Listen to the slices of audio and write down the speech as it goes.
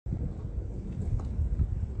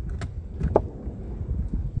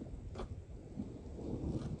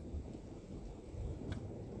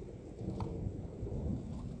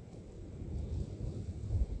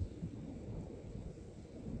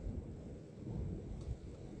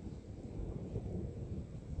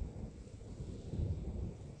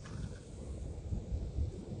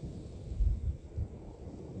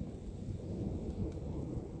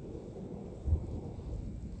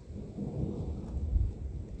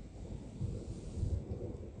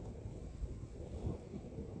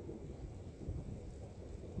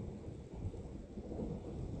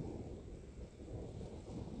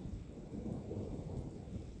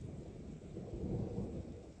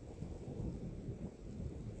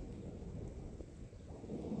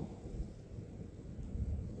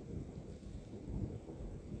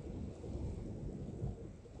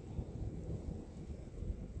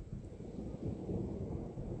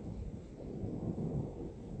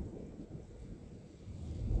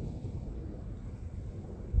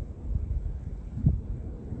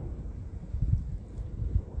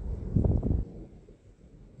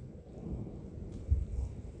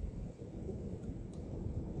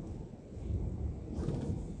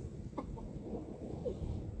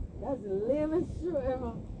lamest show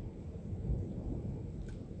ever.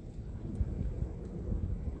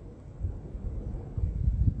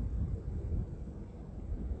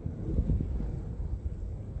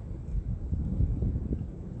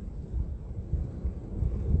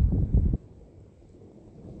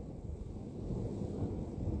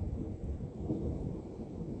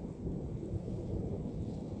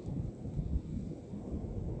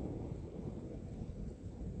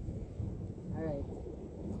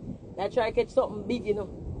 I try to catch something big, you know.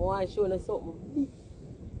 I want to show you something big.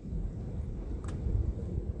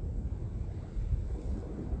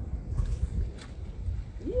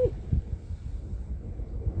 Yeah.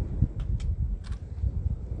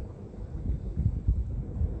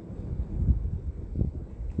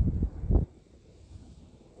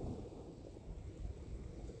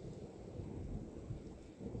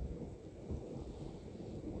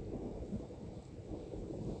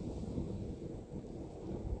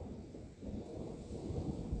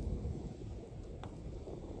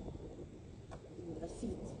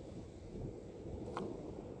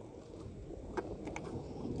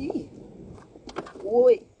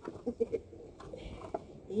 Oi.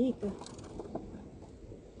 Eita.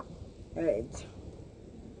 Alright.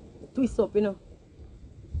 Twist up, you know.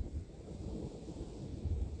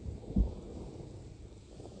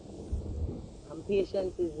 And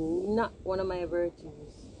patience is not one of my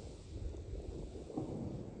virtues.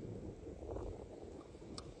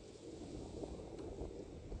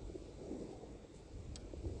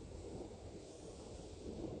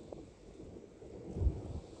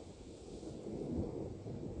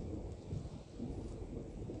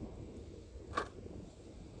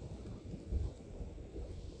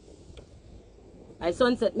 I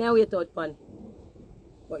sunset me wait out pan.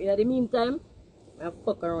 But in the meantime, I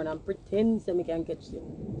fuck around and pretend so I can catch them.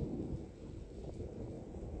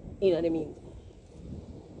 In the meantime.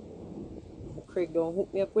 Craig don't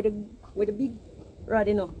hook me up with a big rod,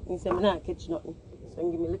 you know. He said I not catch nothing. So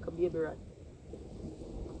he give me a little baby rod.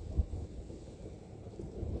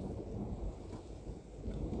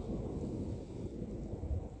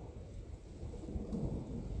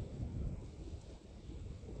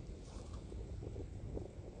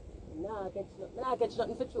 Nah, catch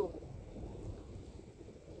nothing for true.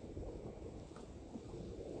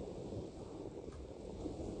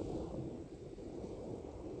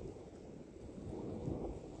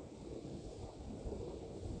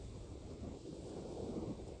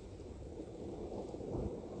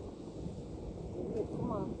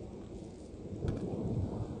 Come on.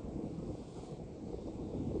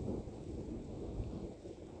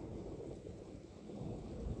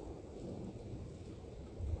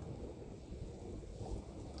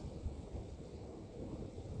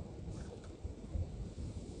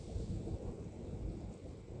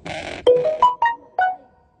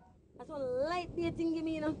 That's one light baiting give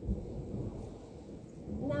me, you know.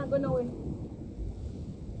 Nah, go nowhere.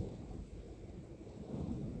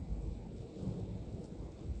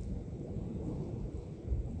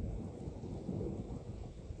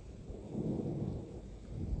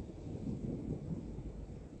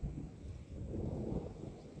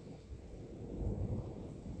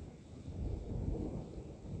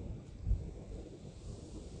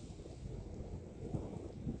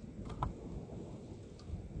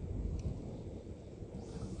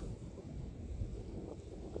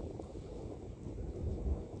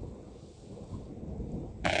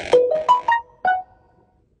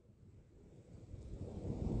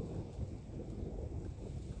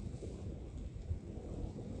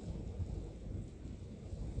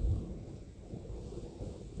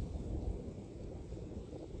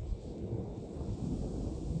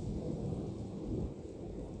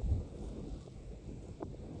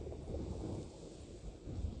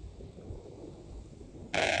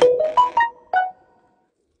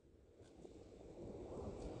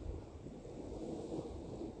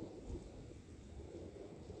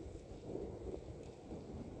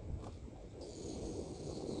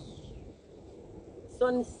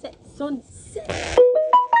 Sunset. It's a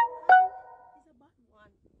bad one.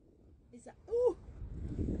 It's a ooh.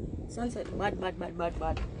 Sunset, bad.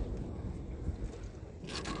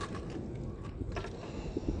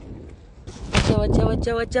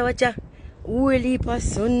 Watcha. Really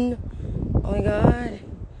person. Oh my god.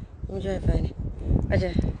 Let me try to find it.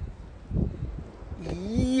 Watcha.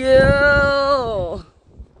 Yo.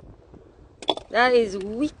 That is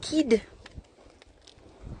wicked.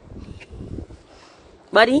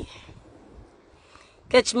 Buddy,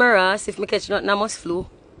 catch my ass. If me catch nothing, I must flew.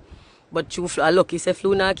 But you flew, lucky say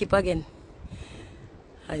flew now keep again.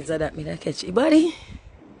 I said that me that catch it, buddy.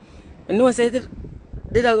 I know I said it.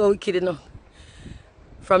 Did I go wicked enough?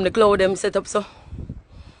 from the cloud them set up so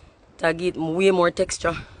to get way more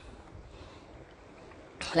texture.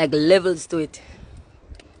 Like levels to it.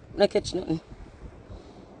 I don't catch nothing.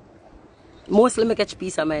 Mostly I catch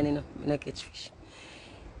piece of mine, you know. I don't catch fish.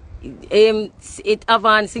 It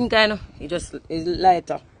advancing kind of. It just is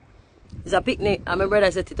lighter. It's a picnic. And my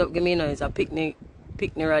brother set it up, give me, you know. It's a picnic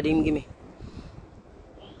rod him give me.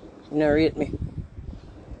 You know, rate me.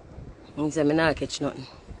 He said I not catch nothing.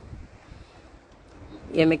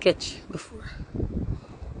 Yeah, I catch before.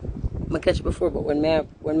 I catch before, but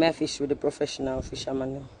when I fish with the professional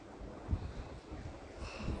fisherman.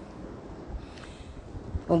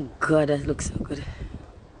 Oh God, that looks so good.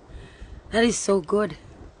 That is so good.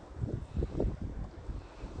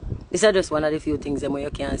 This is just one of the few things that you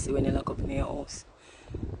can't see when you lock up in your house.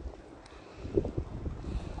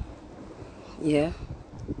 Yeah.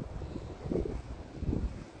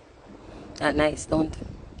 That nice, don't it?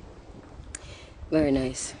 Very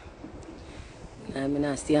nice. I'm in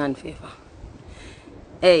a stand favor.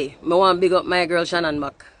 Hey, I want to big up my girl Shannon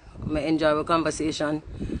back. I enjoy the conversation.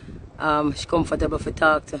 She's comfortable for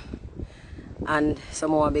talk to. And so I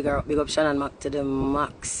want to big up Shannon Mac to the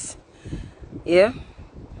max. Yeah?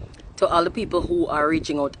 To all the people who are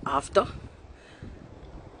reaching out after.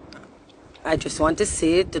 I just want to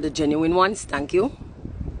say to the genuine ones, thank you.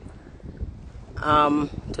 To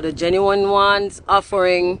the genuine ones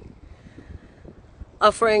offering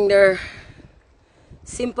their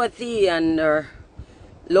sympathy and their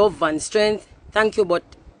love and strength, thank you, but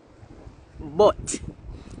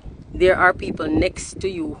there are people next to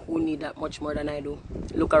you who need that much more than I do.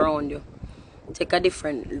 Look around you. Take a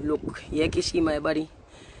different look. Yeah, Kishi, my buddy.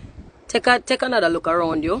 Take another look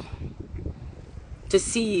around you to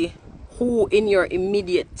see who in your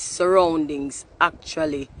immediate surroundings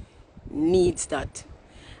actually needs that.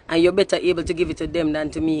 And you're better able to give it to them than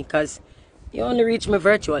to me, because you only reach me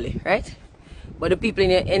virtually, right? But the people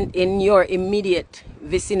in your immediate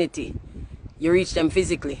vicinity, you reach them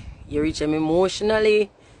physically. You reach them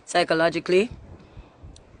emotionally, psychologically.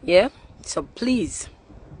 Yeah? So please,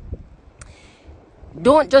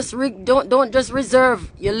 don't just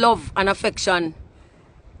reserve your love and affection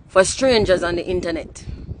for strangers on the internet,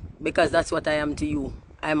 because that's what I am to you.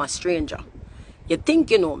 I am a stranger. You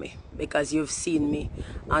think you know me because you've seen me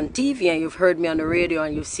on TV and you've heard me on the radio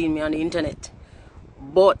and you've seen me on the internet.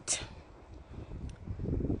 But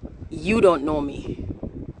you don't know me.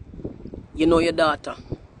 You know your daughter.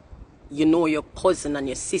 You know your cousin and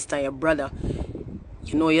your sister and your brother.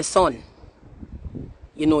 You know your son.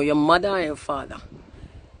 You know your mother and your father.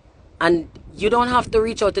 And you don't have to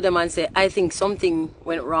reach out to them and say, I think something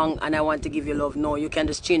went wrong and I want to give you love. No, you can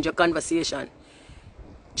just change your conversation.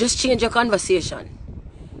 Just change your conversation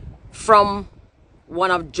from one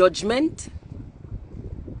of judgment.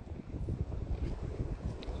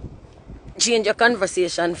 Change your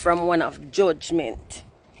conversation from one of judgment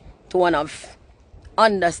to one of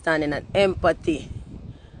understanding and empathy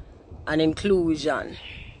and inclusion.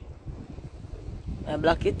 I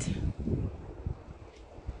block it.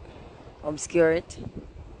 Obscure it.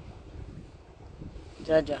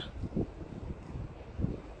 Jaja.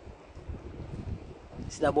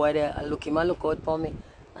 See that boy there, I look him, I look out for me.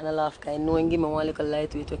 And I laugh, because I know him give me one little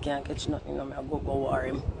lightweight, you can't catch nothing, I go war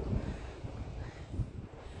him.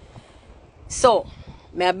 So,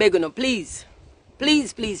 may I beg you, please,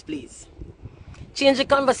 please, change the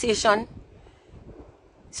conversation.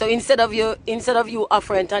 So instead of you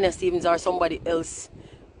offering Tanya Stevens or somebody else,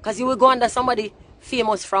 because you will go under somebody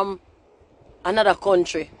famous from another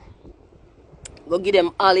country, go give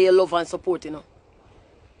them all your love and support, you know.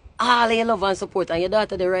 All your love and support, and your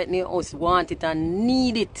daughter there right near us want it and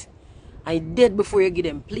need it. I did before you give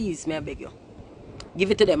them. Please, may I beg you,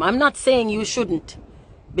 give it to them. I'm not saying you shouldn't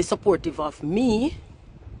be supportive of me.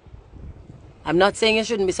 I'm not saying you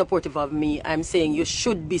shouldn't be supportive of me. I'm saying you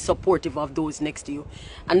should be supportive of those next to you.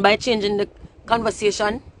 And by changing the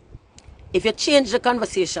conversation, if you change the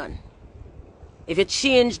conversation, if you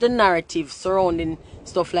change the narrative surrounding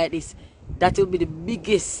stuff like this, that will be the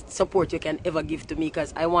biggest support you can ever give to me,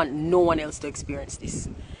 because I want no one else to experience this.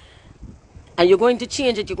 And you're going to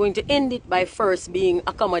change it, you're going to end it by first being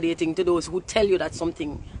accommodating to those who tell you that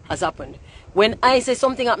something has happened. When I say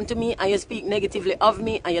something happened to me and you speak negatively of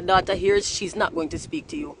me and your daughter hears, she's not going to speak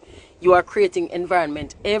to you. You are creating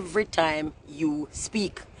environment every time you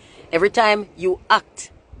speak, every time you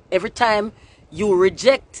act, every time you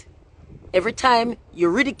reject, every time you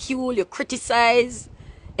ridicule, you criticize,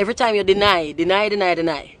 every time you deny.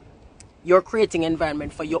 You're creating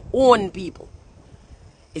environment for your own people.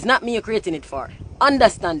 It's not me you're creating it for.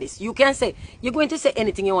 Understand this. You can say, you're going to say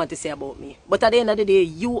anything you want to say about me. But at the end of the day,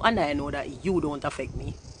 you and I know that you don't affect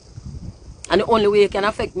me. And the only way you can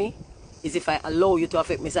affect me is if I allow you to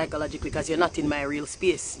affect me psychologically, because you're not in my real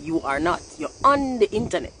space. You are not. You're on the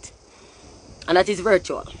internet. And that is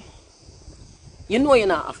virtual. You know you're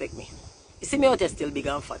not affect me. You see me out there still big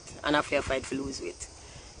and fat and I fear fight for lose weight.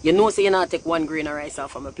 You know so you're not take one grain of rice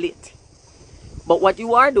off of my plate. But what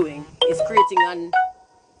you are doing is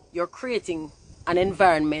you're creating an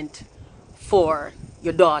environment for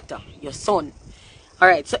your daughter, your son.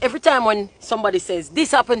 Alright, so every time when somebody says,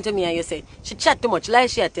 this happened to me, and you say, she chat too much, lie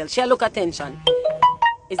she tell, she look attention.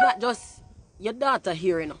 It's not just your daughter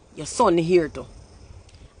here, you know, your son here too.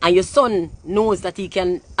 And your son knows that he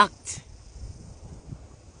can act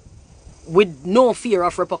with no fear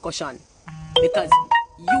of repercussion. Because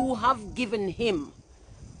you have given him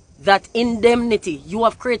that indemnity. You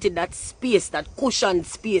have created that space, that cushioned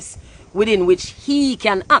space within which he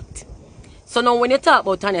can act. So now when you talk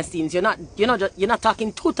about Tanya Stevens, you're not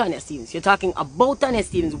talking to Tanya Stevens. You're talking about Tanya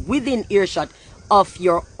Stevens within earshot of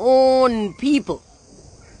your own people.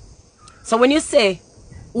 So when you say,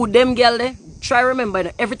 who them girl there, try remember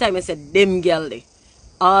that every time you say them girl there,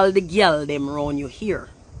 all the girl them around you here.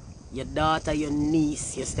 Your daughter, your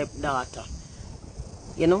niece, your stepdaughter.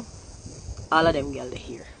 You know? All of them girl they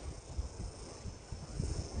here.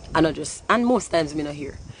 And most times me not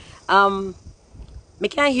here. Me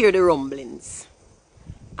can't hear the rumblings.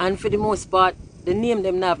 And for the most part, the name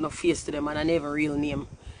them not have no face to them and I never real name.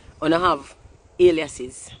 And I have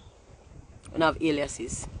aliases.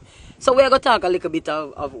 So we're gonna talk a little bit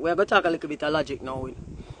of logic now.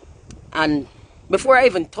 And before I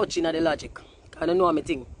even touch in the logic, I don't know what I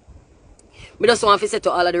think. I just want to say to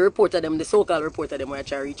all of the reporter them, the so-called reporter them, when I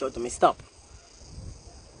try to reach out to me, stop.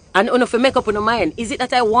 And if you make up in your mind, is it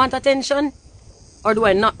that I want attention or do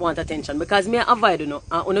I not want attention? Because me I avoid and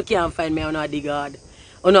you can't find me on a digard,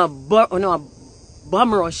 on a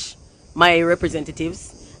bomb rush my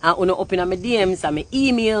representatives, and open up my DMs and my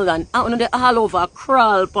emails and they all over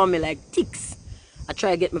crawl upon me like ticks. I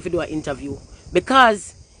try to get me to do an interview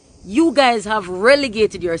because you guys have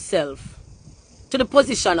relegated yourself to the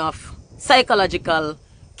position of psychological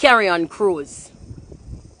carry-on crews.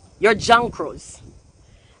 You're junk crews.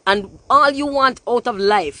 And all you want out of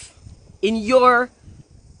life in your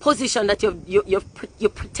position that you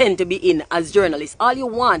pretend to be in as journalists, all you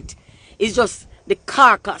want is just the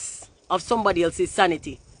carcass of somebody else's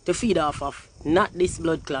sanity to feed off of. Not this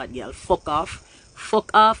blood clot girl. Fuck off,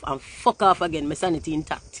 and fuck off again. My sanity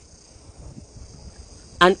intact.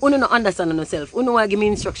 And uno no understand on yourself. Uno wa give me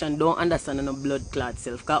instruction, don't understand on no blood clot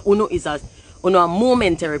self. Because uno is a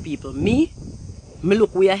momentary people. Me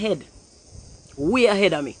look way ahead. Way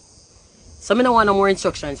ahead of me. So I don't want no more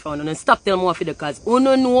instructions for uno. And stop telling me what to do because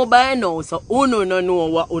uno know by now. So uno no know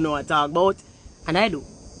what uno talk about. And I do.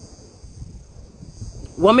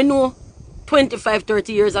 What I know 25,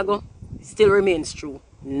 30 years ago still remains true.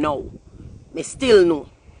 No. I still know.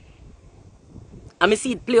 And I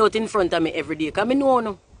see it play out in front of me every day. Because I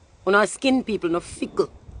know no skin people, no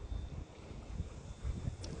fickle.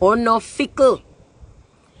 Or no fickle.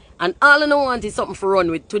 And all I want is something for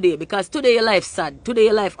run with today. Because today your life sad. Today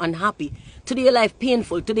your life unhappy. Today your life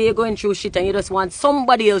painful. Today you're going through shit and you just want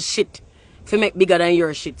somebody else's shit to make bigger than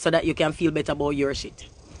your shit so that you can feel better about your shit.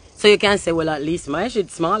 So you can say, well, at least my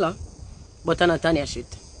shit smaller. But I'm not Tanya shit.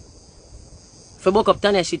 If you book up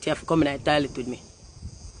Tanya shit, you have to come in and toilet with me.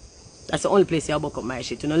 That's the only place you book up my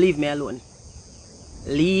shit. You don't leave me alone.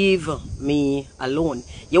 Leave me alone.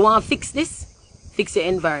 You want to fix this? Fix your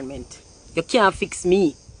environment. You can't fix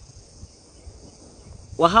me.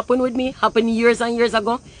 What happened with me happened years and years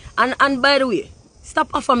ago. And by the way, stop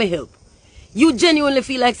offering me help. You genuinely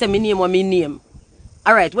feel like say me name or me name.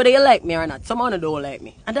 Alright, whether you like me or not, someone don't like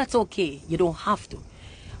me. And that's okay. You don't have to.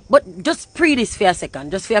 But just pre this for a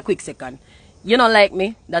second, just for a quick second. You don't like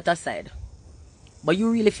me, that aside. But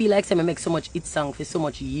you really feel like say me make so much hit song for so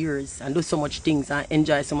much years and do so much things and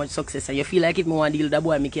enjoy so much success. And you feel like if me want to deal with that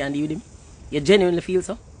boy, me can't deal with him. You genuinely feel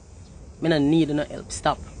so? Me don't need no help.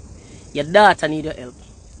 Stop. Your daughter need your help.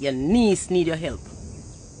 Your niece need your help.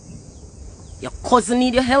 Your cousin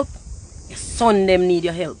need your help. Your son them need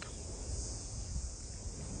your help.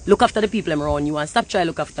 Look after the people around you and stop trying to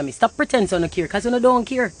look after me. Stop pretending you don't care because you don't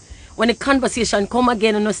care. When the conversation come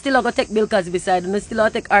again and you still have to take Bill Cosby side and you still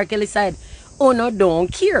have to take R. Kelly side, oh no,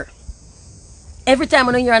 don't care. Every time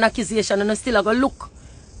you hear an accusation and you still have to look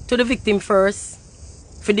to the victim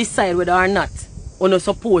first for decide whether or not you're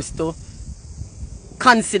supposed to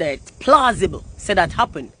consider it plausible. Say that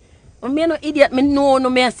happened. I'm no idiot, me know no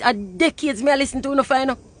me decades me I listen to no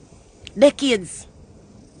fine. Decades.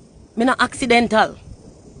 Me not accidental.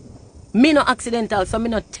 Me not accidental, so me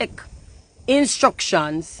not take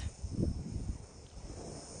instructions.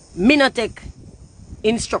 Me not take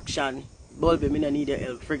instruction. Bulby, me not need your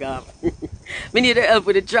help, figure out. Me need your help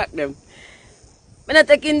with the track them. Me not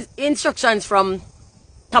take instructions from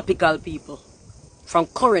topical people, from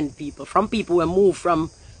current people, from people who move from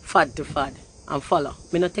fad to fad and follow.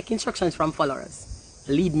 Me not take instructions from followers.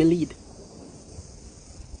 Lead me lead.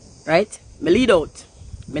 Right? Me lead out.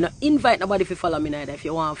 Me not invite nobody to follow me neither. If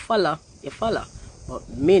you want to follow, you follow. But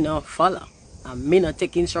me not follow. And me not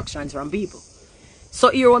take instructions from people. So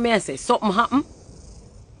here what me I say, something happen.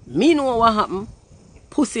 Me know what happen.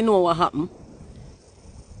 Pussy know what happen.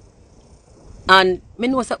 And me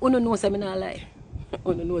know say uno know say me not lie.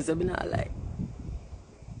 Uno know say me not lie.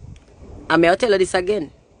 And me I'll tell you this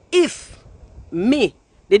again. If me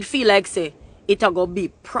did feel like say it a go be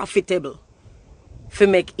profitable for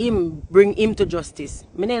make him bring him to justice,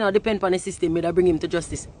 me not depend on the system, me that bring him to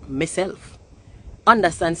justice myself.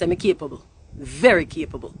 Understand say me capable. Very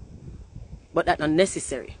capable. But that's not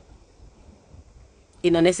necessary.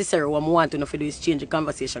 It's not necessary what I want to know for do is change the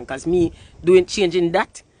conversation. Because me doing changing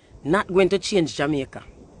that, not going to change Jamaica.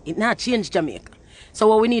 It not change Jamaica. So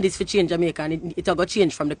what we need is to change Jamaica, and it will go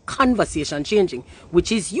change from the conversation changing,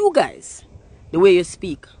 which is you guys. The way you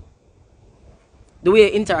speak. The way you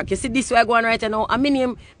interact. You see this way I go on right now. And my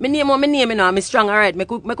name, you know, I'm strong, alright. I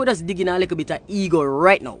could just dig in a little bit of ego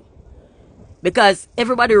right now. Because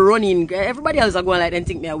everybody running, everybody else are going like them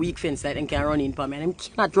think me a weak fence, like them can't run in for me. And them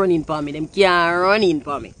cannot run in for me. Them can't run in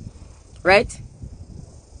for me. Right?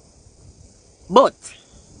 But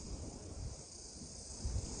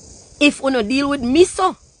if you no deal with me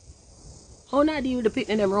so, how not deal with the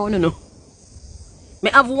picnic them around, you know?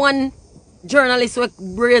 Me have one journalist who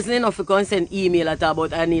brazen enough to come send email at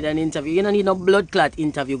about I need an interview. You don't need no blood clot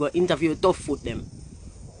interview. Go interview tough foot them.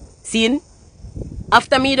 Seen?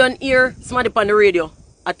 After me done hear somebody on the radio,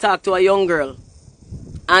 I talk to a young girl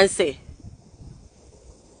and say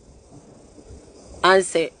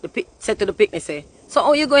say to the picnic say, so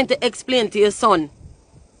how are you going to explain to your son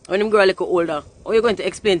when him grow a little older? How are you going to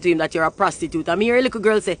explain to him that you're a prostitute? And me hear a little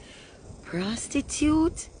girl say,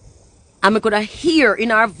 prostitute? And me could have hear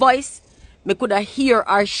in her voice, me could have hear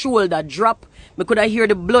her shoulder drop, me could have hear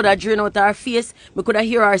the blood a drain out her face, me could have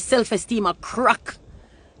hear her self-esteem a crack.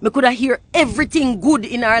 Me could have hear everything good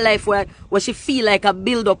in her life where she feel like a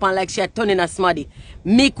build up and like she a turning a smarty.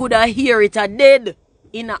 Me could have hear it a dead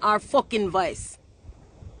in her fucking voice.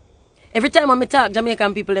 Every time I talk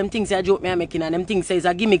Jamaican people, them things a joke me a making and them things say it's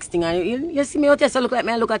a gimmicks thing. And you see me out here so look like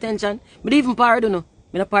me I look attention. But even pardon no.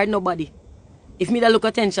 Me not pardon nobody. If me that look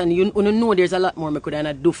attention, you know there's a lot more me could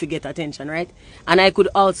not do to get attention, right? And I could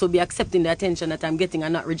also be accepting the attention that I'm getting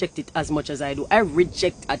and not reject it as much as I do. I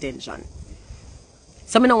reject attention.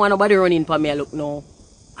 So I don't want nobody running for me. I look no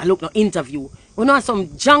interview. We know some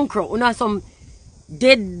junkro. We know some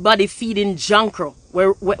dead body feeding junkro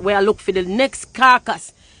where I look for the next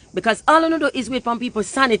carcass. Because all I know do is wait for people's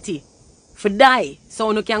sanity for die.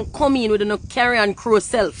 So you can come in with no carrion crow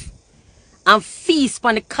self and feast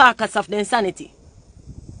on the carcass of the insanity.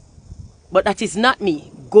 But that is not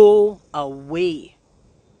me. Go away.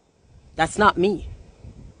 That's not me.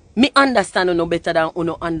 Me understand no better than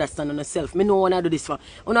you understand yourself. Me know when I do this for.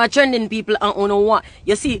 You know trending people and you know what.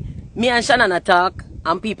 You see, me and Shannon attack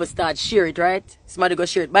and people start share it, right? Somebody go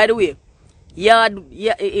share it. By the way,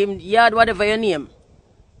 yard whatever your name,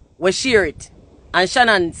 we share it. And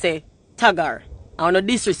Shannon say, tag her. And no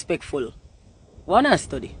disrespectful. What I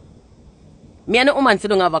study? Me and the woman still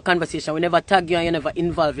don't have a conversation. We never tag you and you never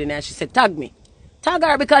involved in it. And she said, tag me. Tag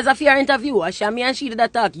her because of your interview. Me and she did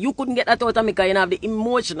that talk. You couldn't get that out of me because you don't have the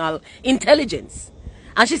emotional intelligence.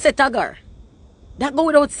 And she said, tag her. That go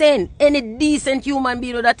without saying. Any decent human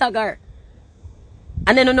being would tag her.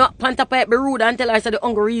 And then you know, panta pipe be rude and tell her the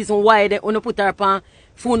only reason why they want to put her on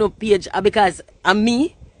phone page because of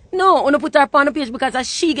me. No, you put her on the page because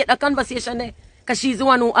she get a conversation there. Because she's the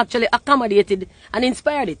one who actually accommodated and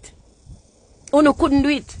inspired it. You couldn't do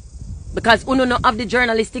it. Because you don't have the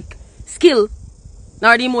journalistic skill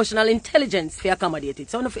nor the emotional intelligence to accommodate it.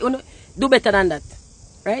 So you do better than that.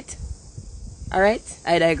 Right? Alright?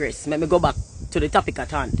 I digress. Let me go back to the topic at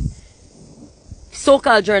hand.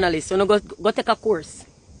 So-called journalists, go take a course.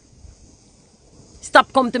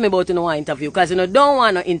 Stop come to me about you want interview. Because you don't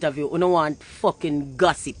want no interview. You don't want fucking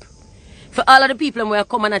gossip. For all of the people who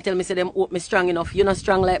come and tell me, say them hope me strong enough. You're not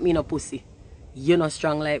strong like me, no pussy. You're not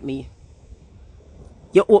strong like me.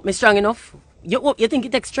 You hope me strong enough? You think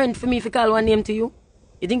it takes strength for me if I call one name to you?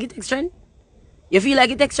 You think it takes strength? You feel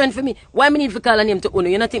like it takes strength for me? Why me need to call a name to Uno?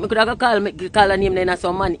 You don't think me could have call a name then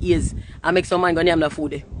some man ears and make some man go name the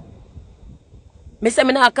food? Me say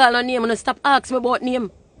me not call no name. No stop asking me about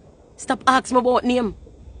name. Stop asking me about name.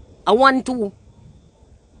 I want to.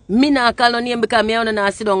 Me not call no name because me and I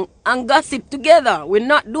sit down and gossip together. We're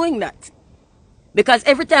not doing that. Because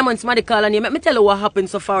every time when somebody call a name, let me tell you what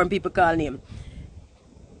happens so far when people call name.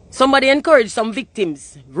 Somebody encourage some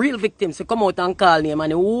victims, real victims, to come out and call name,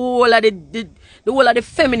 and the whole of the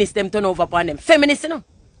feminists them turn over upon them. Feminists, you know,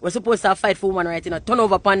 we're supposed to fight for women rights, you know, turn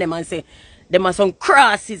over upon them and say them are some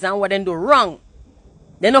crosses and what them do wrong.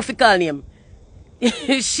 They not fi call name.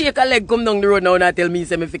 Shake a leg come down the road now and tell me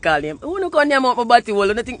say me fi call name. Who no call name out my body wall?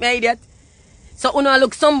 You don't think me idiot? So you know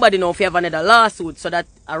look somebody now if you have another lawsuit so that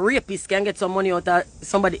a rapist can get some money out of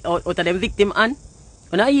somebody out of them victim and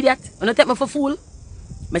you know idiot? You don't take me for fool?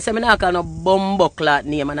 I say me not call no bumbuckler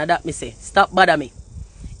name and that me say stop bother me.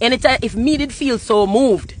 Anytime if me did feel so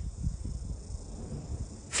moved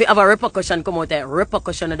if you have a repercussion come out there,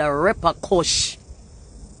 repercussion of the repercussion.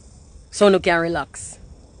 So you can relax.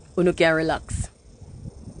 You can relax.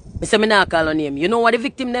 I say me not call no name. You know what the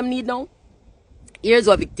victim them need now? Here's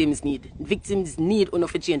what victims need. Victims need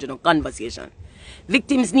to change in conversation.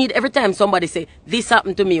 Victims need every time somebody say this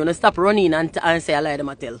happened to me, you know, stop running and say I lie them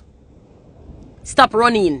a tell. Stop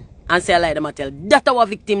running and say I lie them a tell. That's what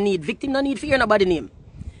victim need. Victim don't need to hear nobody name.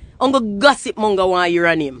 Ungo gossip monger want hear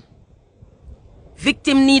a name.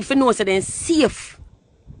 Victim need to know so they're safe.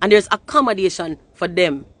 And there's accommodation for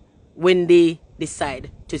them when they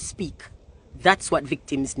decide to speak. That's what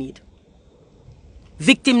victims need.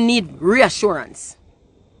 Victim need reassurance.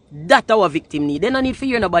 That's our victim need. They don't need to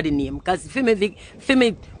hear nobody name. Because for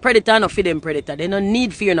me predator and for them predator, they don't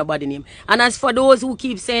need to hear nobody name. And as for those who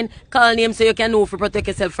keep saying call name so you can know to protect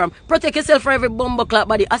yourself from every bumbleclap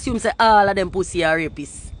body, assume say all of them pussy are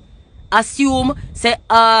rapists. Assume say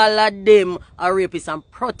all of them are rapists and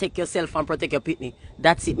protect yourself and protect your pitney.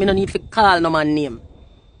 That's it. Me no need to call no man name.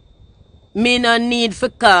 Me no need to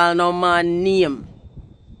call no man name.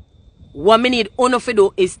 What me need uno fi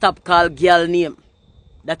do is stop call girl name.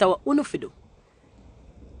 That's what uno fi do.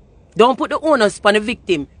 Don't put the onus on the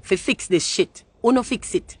victim to fix this shit. Uno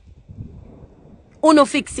fix it. Uno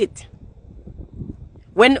fix it.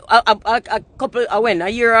 When a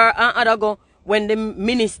year or other ago, when the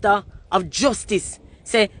Minister of Justice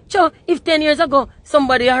say, Cho, if 10 years ago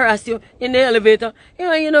somebody harassed you in the elevator,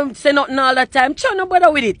 you know, say nothing all that time, Cho, no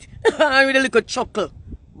bother with it. And with a little chuckle.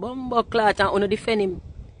 Bumbo clat and uno defend him.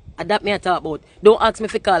 That me I talk about. Don't ask me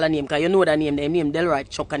if I call a name, because you know that name, the name Delroy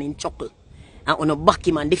Chuck and him chuckle. And uno back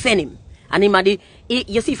him and defend him. And him a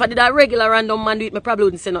you see if I did a regular random man do it, me probably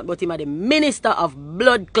wouldn't say nothing, but him a the Minister of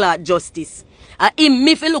Blood Clot Justice. And him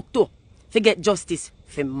me fi look to get justice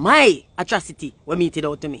for my atrocity when meted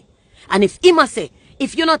out to me. And if him a say,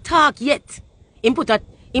 if you not talk yet, him put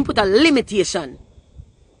a limitation.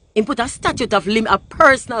 Him put a statute of a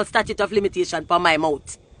personal statute of limitation for my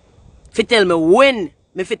mouth. Fi tell me when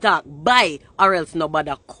me fi talk by or else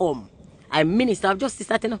nobody come. I'm Minister of Justice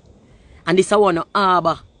that you know. And this I want to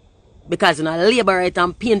harbor. Because you know labor right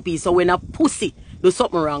and PNP, so when a pussy do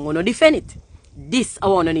something wrong, you know defend it. This I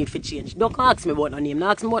want to need for change. Don't ask me about no name. Don't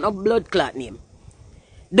ask me about no blood clot name.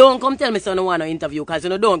 Don't come tell me so no want no interview, because you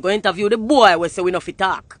know don't go interview the boy who say we no fi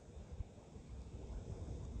talk.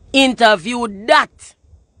 Interview that.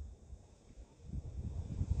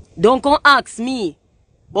 Don't come ask me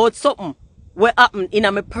about something what happened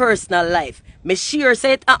in my personal life. Me sure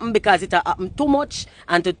say it happened because it happened too much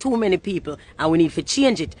and to too many people and we need to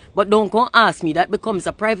change it. But don't go ask me. That becomes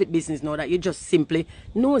a private business now that you just simply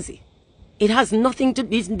nosy. It has nothing to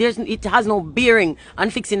it has no bearing on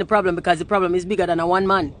fixing the problem, because the problem is bigger than a one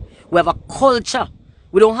man. We have a culture.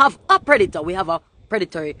 We don't have a predator, we have a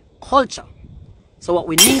predatory culture. So what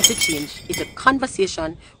we need to change is a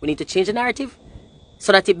conversation. We need to change the narrative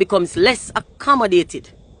so that it becomes less accommodated.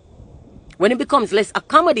 When it becomes less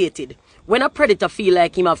accommodated, when a predator feel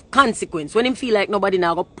like him have consequence, when him feel like nobody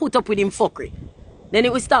now go put up with him fuckery, then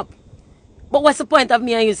it will stop. But what's the point of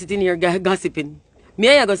me and you sitting here gossiping? Me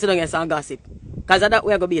and you go sit down and gossip. Because that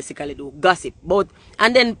way I go basically do gossip. But,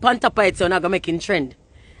 and then Pantapite so I go making trend.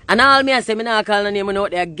 And all me I say, me not call no name out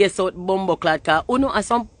there, guess out bumbo clad, because uno are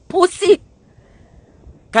some pussy.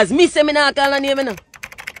 Because me say me not call no name, you know.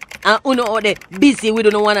 And uno out there busy, we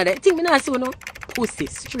don't know one of them. Think me not say uno. Pussy,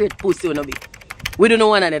 straight pussy you know be. We don't know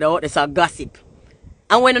one another out there, so gossip.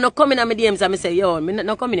 And when you no come in on my DMs and I say, yo, me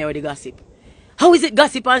not come in here with the gossip. How is it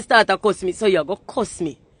gossip and start to cuss me? So you go cuss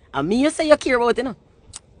me. And me you say you care about it, you know.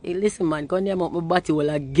 Hey, listen man, come there out my body will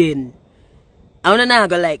again. I wanna not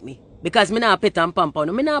go like me. Because me not pet and pamper.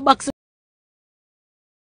 Me not box